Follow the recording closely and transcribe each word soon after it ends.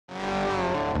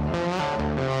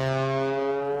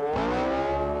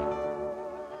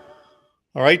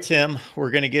All right, Tim, we're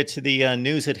going to get to the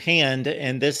news at hand.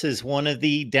 And this is one of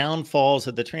the downfalls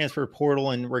of the transfer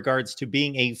portal in regards to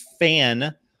being a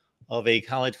fan of a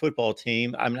college football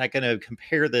team. I'm not going to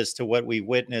compare this to what we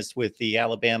witnessed with the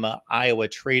Alabama-Iowa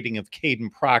trading of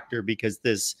Caden Proctor, because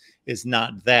this is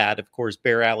not that. Of course,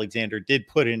 Bear Alexander did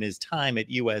put in his time at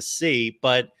USC,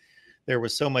 but there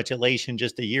was so much elation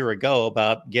just a year ago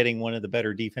about getting one of the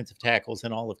better defensive tackles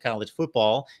in all of college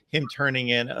football, him turning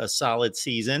in a solid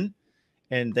season.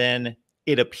 And then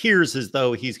it appears as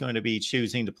though he's going to be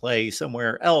choosing to play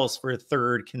somewhere else for a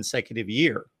third consecutive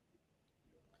year.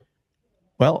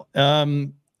 Well,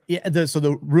 yeah. So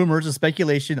the rumors, the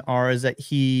speculation is that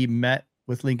he met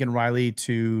with Lincoln Riley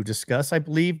to discuss, I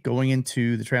believe, going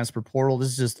into the transfer portal.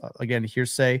 This is just, again,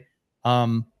 hearsay.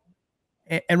 And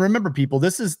remember, people,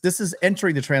 this is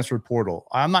entering the transfer portal.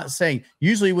 I'm not saying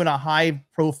usually when a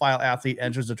high-profile athlete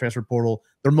enters the transfer portal,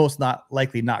 they're most not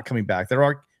likely not coming back. There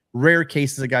are rare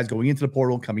cases of guys going into the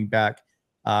portal and coming back.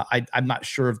 I'm not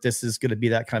sure if this is going to be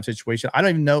that kind of situation. I don't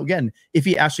even know, again, if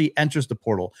he actually enters the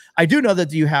portal. I do know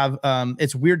that you have,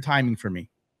 it's weird timing for me.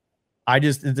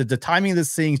 The timing of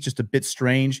this thing is just a bit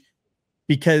strange,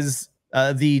 because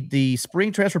the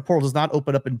spring transfer portal does not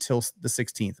open up until the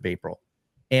 16th of April.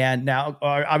 And now,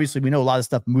 obviously, we know a lot of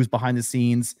stuff moves behind the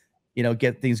scenes,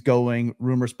 get things going,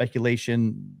 rumor,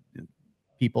 speculation,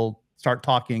 people start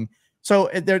talking.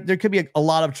 So there could be a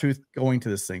lot of truth going to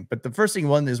this thing. But the first thing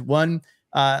is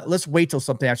let's wait till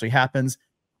something actually happens.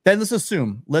 Then let's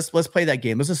assume, let's play that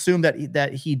game. Let's assume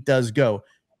that he does go.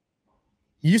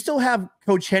 You still have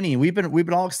Coach Henne. We've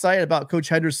been all excited about Coach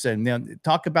Henderson.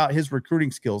 Talk about his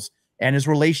recruiting skills and his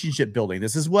relationship building.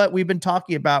 This is what we've been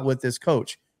talking about with this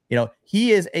coach.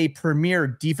 He is a premier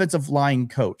defensive line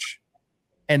coach.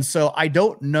 And so I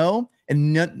don't know,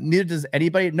 and neither does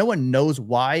anybody. No one knows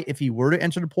why, if he were to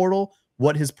enter the portal,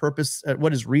 what his purpose,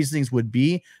 what his reasonings would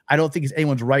be. I don't think it's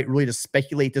anyone's right really to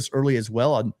speculate this early as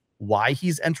well on why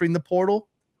he's entering the portal.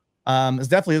 It's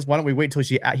definitely is. Why don't we wait till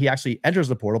he actually enters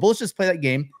the portal? But let's just play that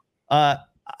game.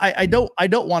 I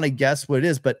don't want to guess what it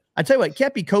is, but I tell you what, it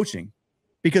can't be coaching,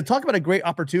 because talk about a great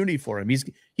opportunity for him. He's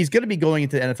going to be going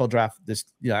into the NFL draft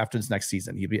after this next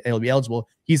season. He'll be eligible.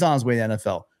 He's on his way to the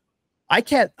NFL. I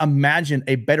can't imagine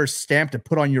a better stamp to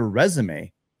put on your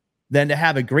resume than to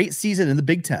have a great season in the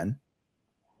Big Ten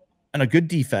and a good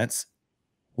defense,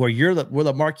 where you're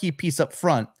the marquee piece up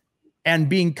front, and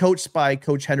being coached by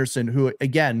Coach Henderson, who,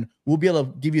 again, will be able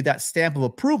to give you that stamp of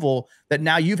approval that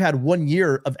now you've had 1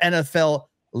 year of NFL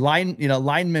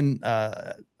lineman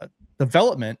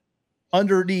development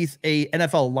underneath a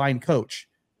NFL line coach.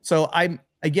 So I'm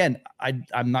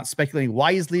not speculating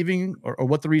why he's leaving or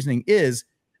what the reasoning is,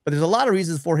 but there's a lot of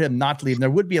reasons for him not to leave. And there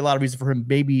would be a lot of reasons for him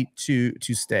maybe to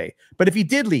stay. But if he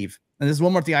did leave, and this is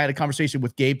one more thing, I had a conversation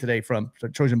with Gabe today from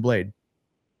Trojan Blade.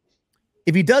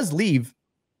 If he does leave,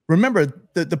 remember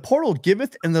the portal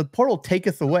giveth and the portal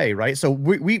taketh away, right? So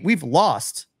we've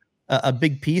lost a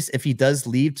big piece if he does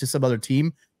leave to some other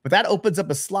team, but that opens up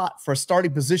a slot for a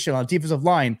starting position on defensive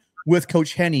line with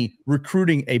Coach Henne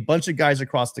recruiting a bunch of guys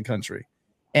across the country.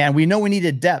 And we know we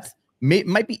needed depth.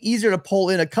 Might be easier to pull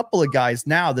in a couple of guys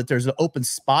now that there's an open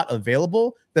spot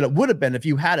available than it would have been if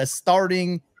you had a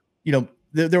starting,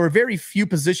 there were very few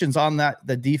positions on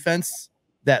the defense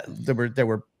that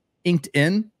were inked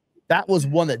in. That was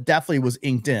one that definitely was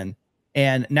inked in.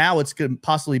 And now it's going to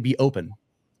possibly be open.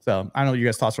 So I don't know what your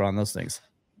guys' thoughts are on those things.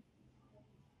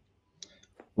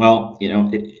 Well,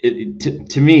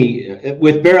 to me,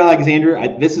 with Bear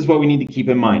Alexander, this is what we need to keep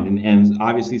in mind. And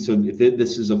obviously, so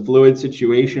this is a fluid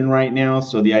situation right now.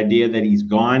 So the idea that he's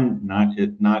gone, not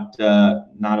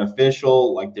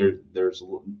official, like there's a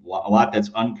lot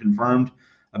that's unconfirmed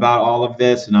about all of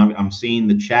this. And I'm seeing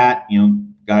the chat,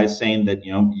 guys saying that,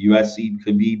 USC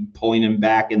could be pulling him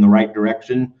back in the right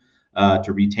direction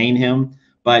to retain him.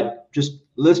 But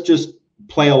let's just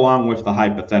play along with the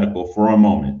hypothetical for a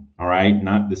moment. All right.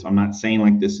 I'm not saying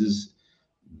like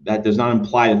that does not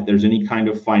imply that there's any kind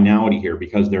of finality here,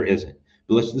 because there isn't.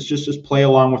 But let's just play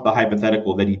along with the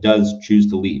hypothetical that he does choose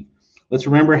to leave. Let's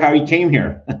remember how he came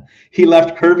here. He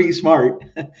left Kirby Smart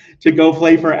to go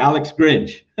play for Alex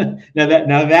Grinch. Now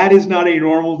that is not a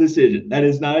normal decision. That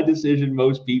is not a decision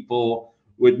most people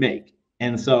would make.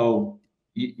 And so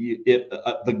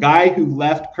the guy who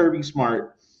left Kirby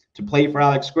Smart to play for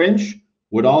Alex Grinch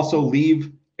would also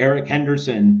leave Eric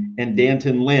Henderson and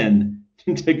Danton Lynn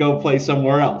to go play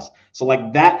somewhere else. So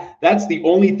like that's the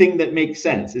only thing that makes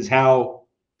sense, is how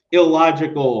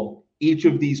illogical each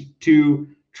of these two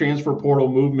transfer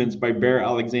portal movements by Bear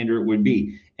Alexander would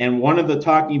be. And one of the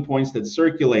talking points that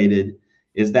circulated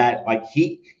is that like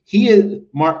he is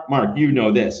Mark, you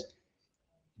know this.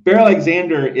 Bear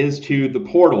Alexander is to the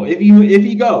portal. If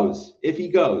he goes,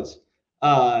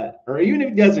 or even if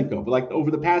he doesn't go, but like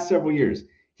over the past several years,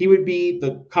 he would be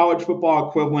the college football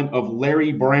equivalent of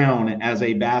Larry Brown as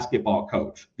a basketball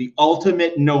coach, the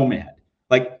ultimate nomad.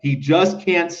 Like he just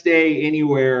can't stay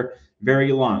anywhere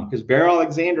very long because Bear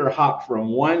Alexander hopped from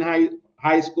one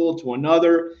high school to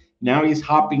another. Now he's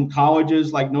hopping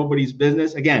colleges like nobody's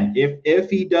business. Again, if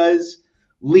he does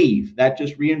leave, that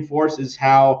just reinforces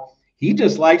how he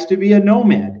just likes to be a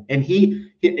nomad. And he,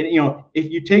 you know,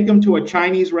 if you take him to a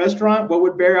Chinese restaurant, what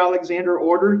would Bear Alexander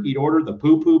order? He'd order the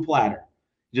poo-poo platter.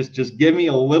 Just give me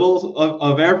a little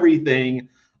of everything.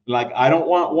 Like, I don't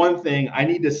want one thing. I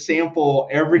need to sample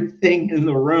everything in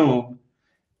the room.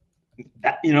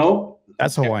 You know,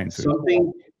 that's Hawaiian food.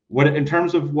 Something, what in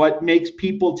terms of what makes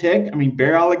people tick, I mean,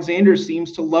 Bear Alexander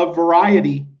seems to love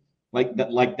variety. Like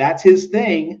that's his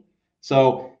thing.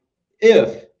 So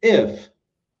if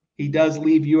he does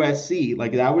leave USC,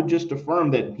 like that would just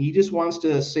affirm that he just wants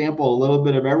to sample a little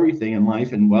bit of everything in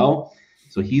life. And well,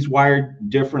 so he's wired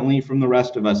differently from the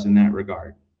rest of us in that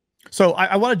regard. So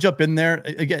I want to jump in there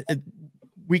again.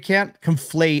 We can't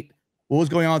conflate what was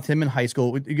going on with him in high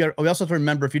school. We also have to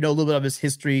remember, if you know a little bit of his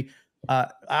history,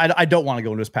 I don't want to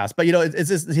go into his past, but you know, it's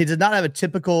just, he did not have a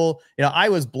typical, you know, I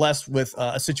was blessed with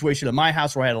a situation in my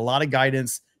house where I had a lot of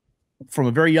guidance from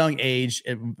a very young age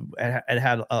and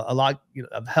had a lot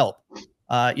of help.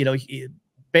 You know,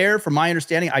 Bear, from my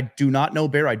understanding, I do not know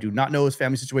Bear. I do not know his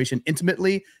family situation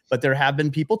intimately, but there have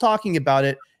been people talking about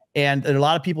it, and there are a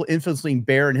lot of people influencing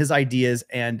Bear and his ideas.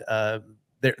 And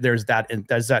there's that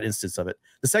instance of it.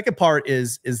 The second part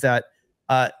is that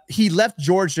he left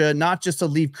Georgia not just to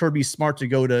leave Kirby Smart to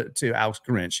go to Alex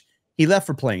Grinch. He left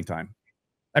for playing time.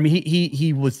 I mean,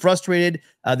 he was frustrated.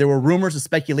 There were rumors and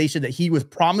speculation that he was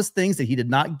promised things that he did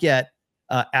not get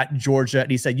at Georgia.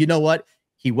 And he said, you know what?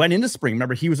 He went into spring.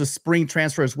 Remember, he was a spring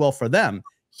transfer as well for them.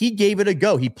 He gave it a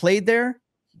go. He played there.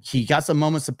 He got some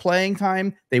moments of playing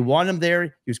time. They wanted him there.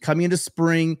 He was coming into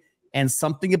spring, and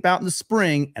something about in the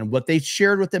spring and what they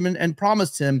shared with him and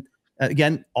promised him,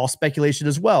 again, all speculation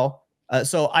as well.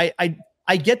 So I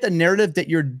get the narrative that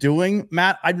you're doing,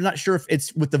 Matt. I'm not sure if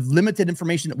it's with the limited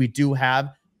information that we do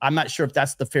have. I'm not sure if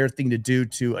that's the fair thing to do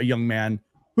to a young man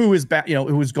who is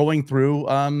who is going through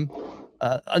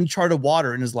uncharted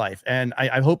water in his life. And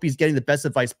I hope he's getting the best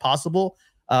advice possible.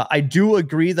 I do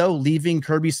agree, though, leaving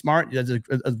Kirby Smart, that's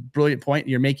a brilliant point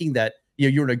you're making, that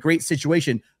you're in a great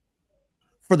situation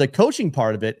for the coaching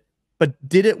part of it. But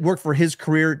did it work for his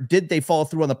career? Did they follow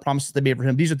through on the promises they made for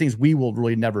him? These are things we will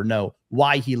really never know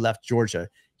why he left Georgia.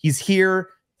 He's here.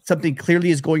 Something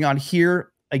clearly is going on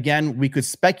here. Again, we could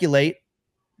speculate,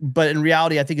 but in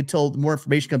reality, I think until more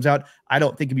information comes out, I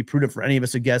don't think it'd be prudent for any of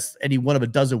us to guess any one of a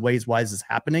dozen ways why this is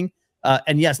happening.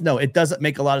 And yes, no, it doesn't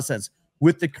make a lot of sense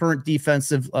with the current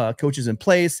defensive coaches in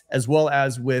place, as well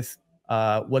as with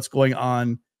what's going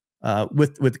on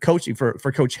with coaching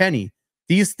for Coach Henne.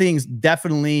 These things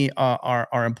definitely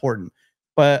are important.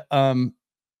 But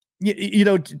you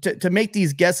know, to make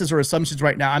these guesses or assumptions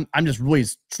right now, I'm just really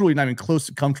truly not even close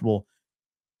to comfortable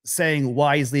saying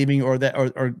why he's leaving or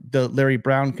the Larry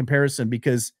Brown comparison,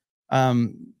 because I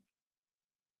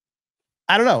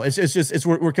don't know.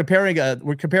 We're comparing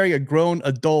a grown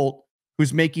adult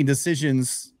who's making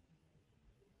decisions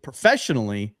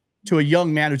professionally to a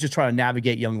young man who's just trying to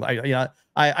navigate young life. You know,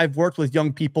 I've worked with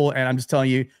young people, and I'm just telling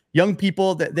you, young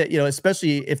people that you know,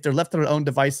 especially if they're left to their own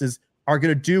devices, are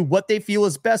going to do what they feel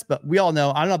is best. But we all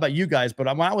know, I don't know about you guys, but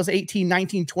when I was 18,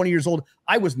 19, 20 years old,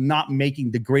 I was not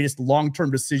making the greatest long-term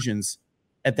decisions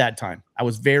at that time. I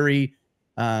was very,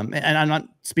 and I'm not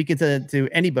speaking to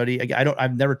anybody.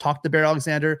 I've never talked to Bear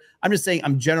Alexander. I'm just saying,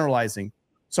 I'm generalizing.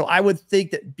 So I would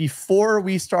think that before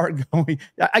we start going,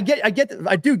 I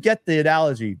do get the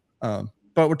analogy, but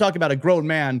we're talking about a grown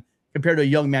man compared to a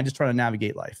young man just trying to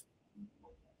navigate life.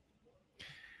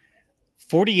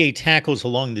 48 tackles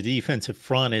along the defensive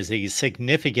front is a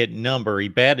significant number. He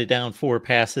batted down 4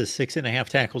 passes, 6.5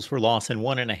 tackles for loss, and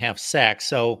 1.5 sacks.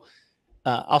 So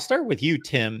I'll start with you,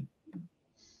 Tim.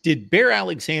 Did Bear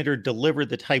Alexander deliver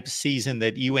the type of season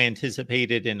that you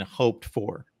anticipated and hoped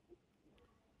for?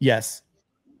 Yes.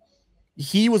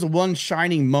 He was one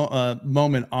shining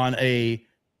moment on a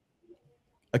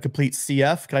complete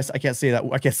CF. I can't say that.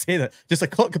 I can't say that. Just a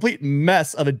complete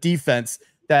mess of a defense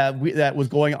that was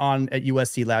going on at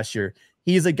USC last year.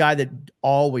 He's a guy that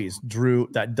always drew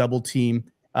that double team,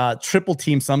 triple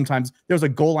team sometimes. There was a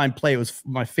goal line play. It was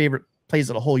my favorite plays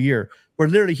of the whole year, where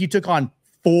literally he took on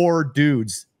 4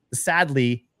 dudes.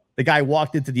 Sadly, the guy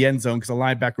walked into the end zone because the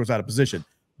linebacker was out of position.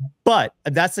 But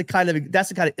that's the kind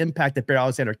of impact that Bear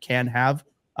Alexander can have.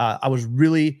 I was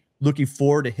really, looking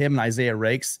forward to him and Isaiah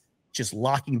Rakes just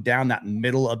locking down that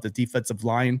middle of the defensive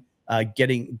line,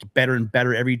 getting better and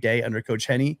better every day under Coach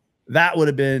Henne. That would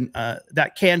have been,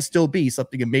 that can still be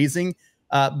something amazing.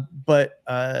 But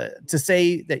to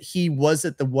say that he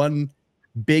wasn't the one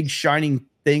big shining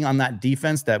thing on that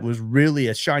defense that was really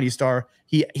a shiny star,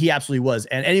 he absolutely was.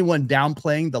 And anyone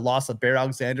downplaying the loss of Bear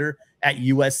Alexander at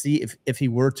USC, if he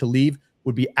were to leave,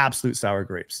 would be absolute sour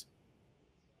grapes.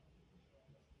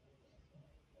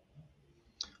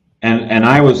 And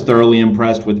I was thoroughly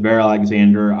impressed with Bear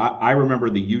Alexander. I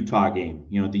remember the Utah game,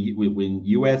 when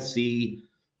USC,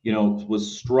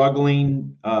 was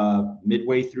struggling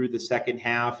midway through the second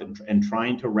half and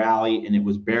trying to rally. And it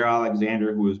was Bear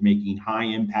Alexander who was making high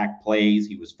impact plays.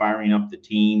 He was firing up the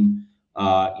team.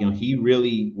 He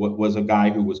really was a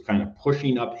guy who was kind of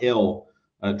pushing uphill,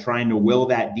 trying to will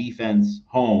that defense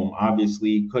home.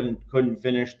 Obviously couldn't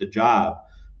finish the job,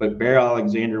 but Bear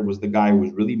Alexander was the guy who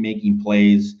was really making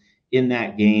plays in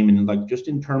that game. And like, just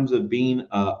in terms of being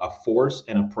a force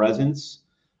and a presence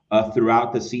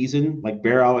throughout the season, like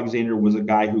Bear Alexander was a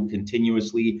guy who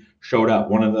continuously showed up.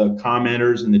 One of the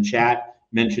commenters in the chat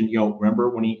mentioned, remember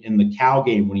when in the Cal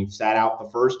game, when he sat out the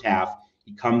first half,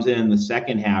 he comes in the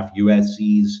second half,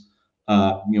 USC's,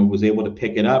 was able to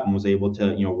pick it up and was able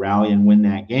to, rally and win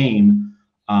that game.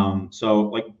 So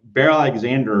like Bear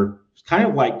Alexander, kind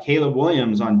of like Caleb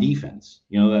Williams on defense,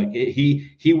 like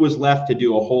he was left to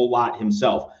do a whole lot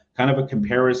himself. Kind of a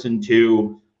comparison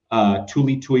to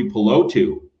Tuli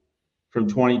Tuipulotu from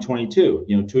 2022.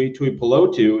 Tuli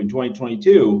Tuipulotu in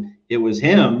 2022, it was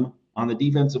him on the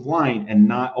defensive line and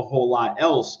not a whole lot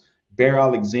else. Bear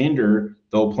Alexander,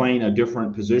 though playing a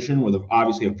different position with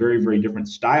obviously a very, very different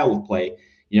style of play,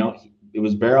 it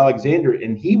was Bear Alexander,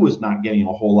 and he was not getting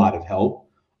a whole lot of help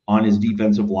on his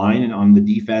defensive line and on the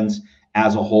defense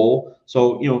as a whole.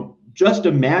 So, just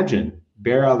imagine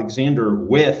Bear Alexander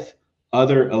with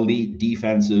other elite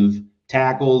defensive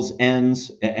tackles,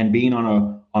 ends, and being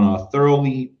on a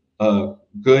thoroughly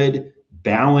good,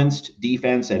 balanced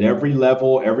defense at every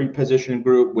level, every position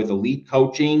group with elite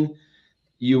coaching.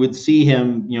 You would see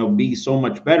him, be so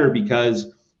much better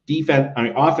because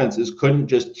offenses couldn't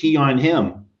just key on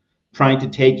him, trying to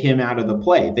take him out of the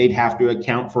play. They'd have to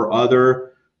account for other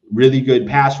really good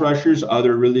pass rushers,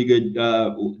 other really good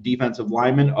defensive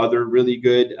linemen, other really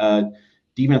good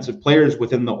defensive players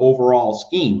within the overall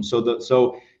scheme.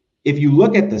 So if you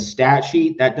look at the stat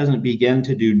sheet, that doesn't begin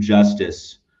to do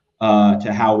justice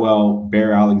to how well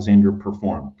Bear Alexander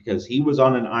performed, because he was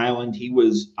on an island. He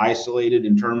was isolated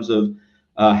in terms of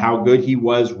how good he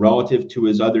was relative to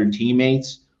his other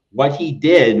teammates. What he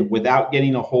did without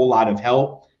getting a whole lot of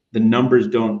help, the numbers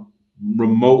don't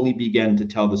remotely begin to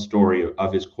tell the story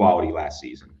of his quality last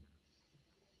season.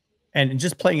 And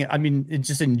just playing,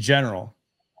 just in general,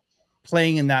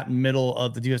 playing in that middle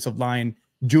of the defensive line,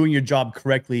 doing your job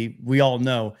correctly, we all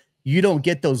know you don't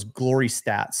get those glory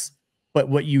stats, but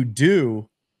what you do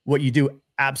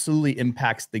absolutely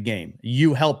impacts the game.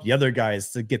 You help the other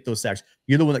guys to get those sacks.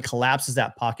 You're the one that collapses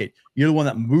that pocket. You're the one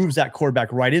that moves that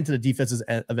quarterback right into the defense's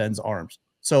end's arms.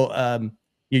 So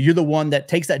you're the one that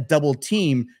takes that double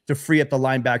team to free up the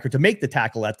linebacker to make the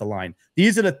tackle at the line.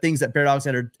 These are the things that Bear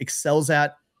Alexander excels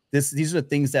at. These are the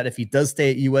things that if he does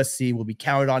stay at USC, will be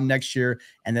counted on next year,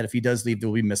 and that if he does leave, they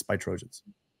will be missed by Trojans.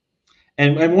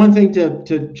 And one thing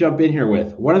to jump in here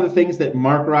with, one of the things that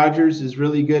Mark Rogers is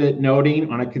really good at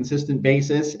noting on a consistent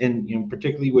basis, and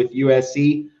particularly with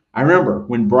USC, I remember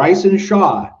when Bryson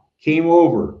Shaw came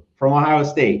over from Ohio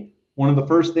State, one of the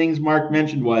first things Mark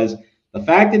mentioned was the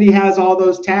fact that he has all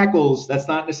those tackles. That's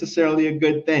not necessarily a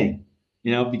good thing,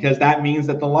 because that means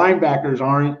that the linebackers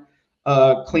aren't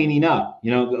cleaning up,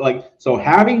 so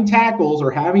having tackles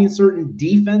or having certain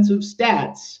defensive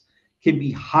stats can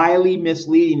be highly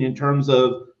misleading in terms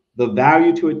of the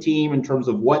value to a team, in terms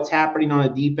of what's happening on a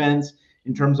defense,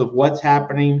 in terms of what's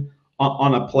happening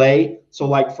on a play. So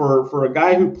like for a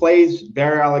guy who plays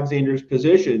Bear Alexander's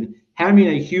position, having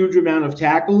a huge amount of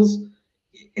tackles,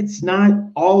 it's not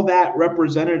all that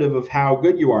representative of how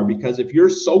good you are, because if you're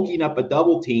soaking up a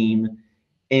double team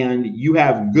and you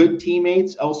have good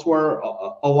teammates elsewhere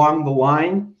along the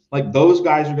line, like those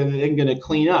guys are going to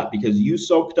clean up because you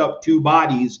soaked up two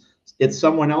bodies. It's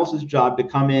someone else's job to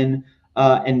come in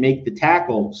and make the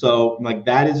tackle. So like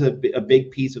that is a big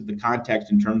piece of the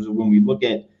context in terms of when we look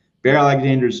at Bear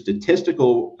Alexander's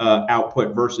statistical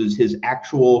output versus his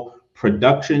actual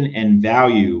production and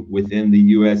value within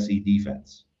the USC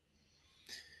defense.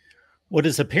 What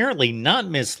is apparently not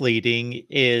misleading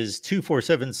is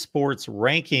 247 Sports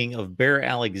ranking of Bear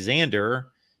Alexander,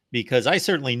 because I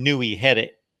certainly knew he had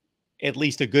at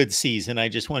least a good season. I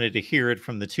just wanted to hear it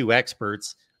from the two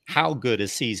experts. how good a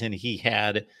season he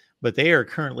had, but they are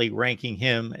currently ranking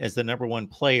him as the #1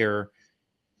 player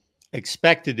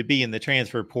expected to be in the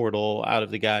transfer portal out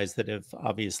of the guys that have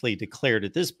obviously declared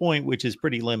at this point, which is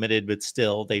pretty limited, but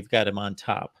still they've got him on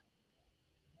top.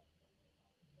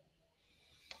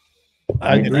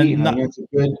 I agree. I think it's a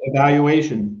good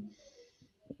evaluation.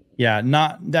 Yeah,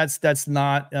 that's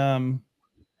not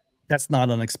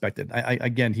unexpected.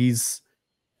 Again, he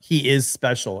is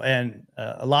special, and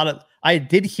I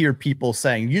did hear people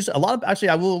saying, actually,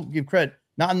 I will give credit,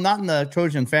 not in the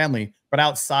Trojan family, but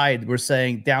outside, we're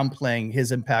saying downplaying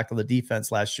his impact on the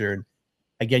defense last year. And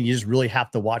again, you just really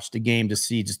have to watch the game to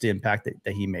see just the impact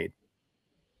that he made.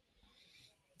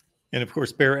 And of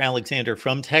course, Bear Alexander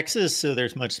from Texas, so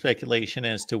there's much speculation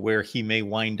as to where he may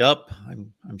wind up.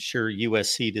 I'm sure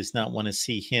USC does not want to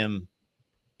see him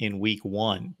in week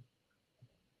 1.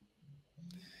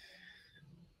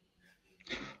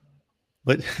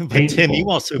 But Tim, you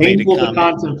also made a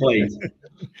comment.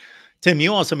 Tim,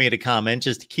 you also made a comment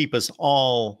just to keep us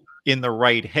all in the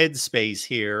right headspace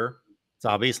here. It's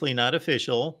obviously not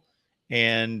official,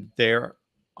 and there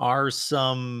are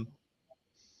some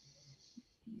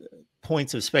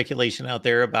points of speculation out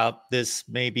there about this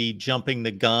maybe jumping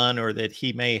the gun, or that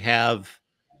he may have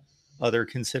other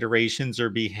considerations or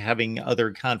be having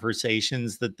other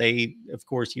conversations that they, of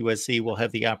course, USC will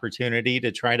have the opportunity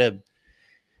to try to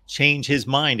change his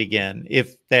mind again,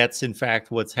 if that's in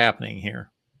fact what's happening here.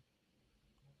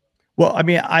 Well, I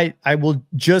mean, I will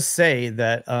just say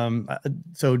that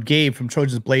so Gabe from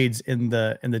Trojans Blades in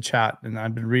the chat, and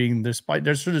I've been reading there's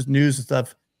sort of news and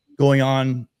stuff going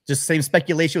on. Just same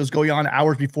speculation was going on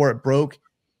hours before it broke.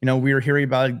 You know, we were hearing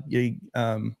about we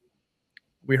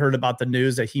heard about the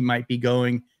news that he might be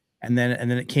going, and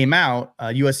then it came out.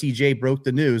 USCJ broke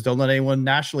the news. Don't let anyone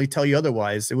nationally tell you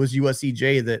otherwise. It was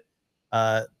USCJ that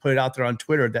put it out there on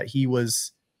Twitter that he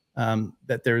was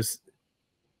that there's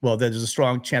a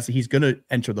strong chance that he's going to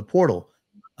enter the portal.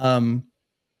 We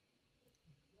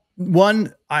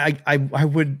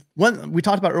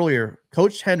talked about earlier,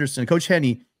 Coach Henderson, Coach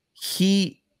Henney,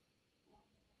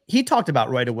 he talked about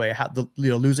right away how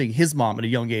losing his mom at a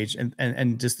young age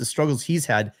and just the struggles he's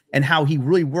had and how he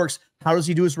really works. How does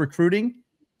he do his recruiting?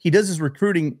 He does his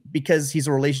recruiting because he's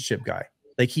a relationship guy.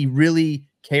 Like, he really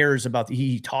cares about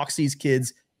he talks to these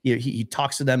kids. He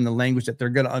talks to them in the language that they're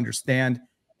going to understand.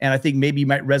 And I think maybe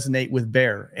might resonate with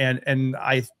Bear. And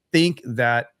I think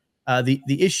that the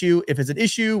issue, if it's an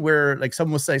issue where, like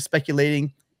someone was saying,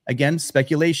 speculation,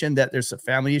 that there's some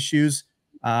family issues.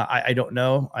 I don't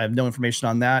know. I have no information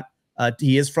on that.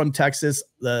 He is from Texas.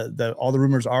 All the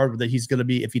rumors are that he's going to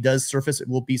be, if he does surface, it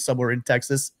will be somewhere in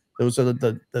Texas. Those are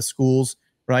the schools,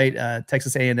 right?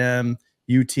 Texas A&M,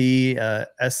 UT,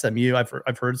 SMU.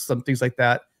 I've heard some things like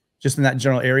that, just in that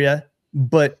general area.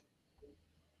 But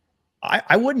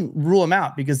I wouldn't rule him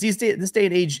out, because this day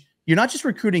and age, you're not just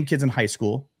recruiting kids in high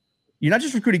school. You're not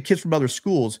just recruiting kids from other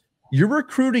schools. You're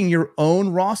recruiting your own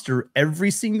roster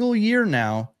every single year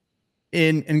now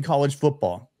in college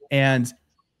football. And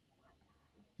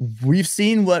we've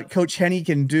seen what Coach Henney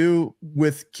can do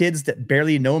with kids that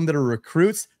barely know him, that are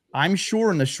recruits. I'm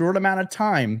sure in the short amount of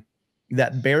time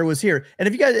that Bear was here. And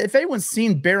if anyone's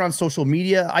seen Bear on social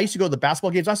media, I used to go to the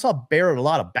basketball games. I saw Bear at a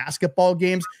lot of basketball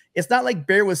games. It's not like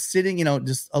Bear was sitting,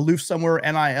 just aloof somewhere,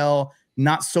 NIL,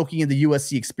 not soaking in the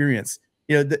USC experience.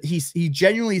 He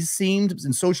genuinely seemed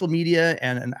in social media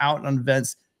and out on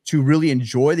events to really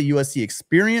enjoy the USC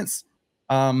experience.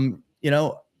 At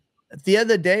the end of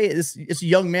the day, it's a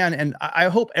young man, and I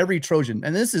hope every Trojan,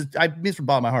 and I mean this from the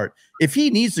bottom of my heart, if he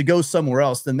needs to go somewhere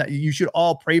else, then you should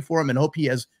all pray for him and hope he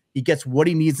gets what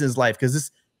he needs in his life. Because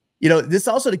this is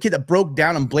also the kid that broke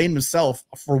down and blamed himself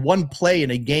for one play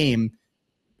in a game,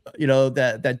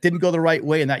 that didn't go the right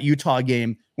way in that Utah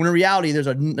game. When in reality, there's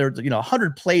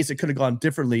 100 plays that could have gone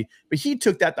differently, but he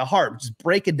took that to heart, just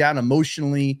breaking down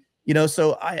emotionally.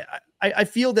 So I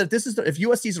feel that if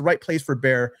USC is the right place for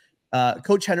Bear,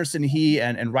 Coach Henderson, he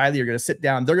and Riley are going to sit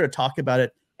down. They're going to talk about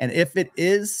it, and if it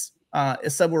is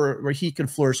somewhere where he can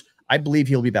flourish, I believe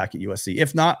he'll be back at USC.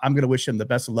 If not, I'm going to wish him the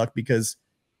best of luck, because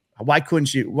why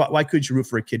couldn't you root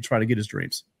for a kid trying to get his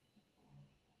dreams?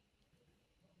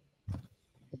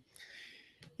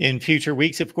 In future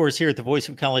weeks, of course, here at the Voice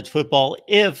of College Football,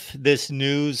 if this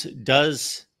news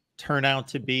does turn out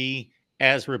to be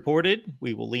as reported,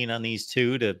 we will lean on these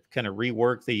two to kind of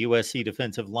rework the USC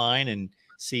defensive line and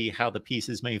see how the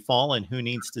pieces may fall and who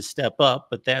needs to step up.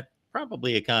 But that's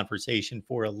probably a conversation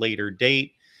for a later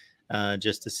date,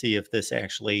 just to see if this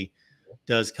actually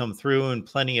does come through, and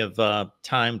plenty of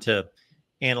time to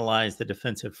analyze the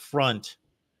defensive front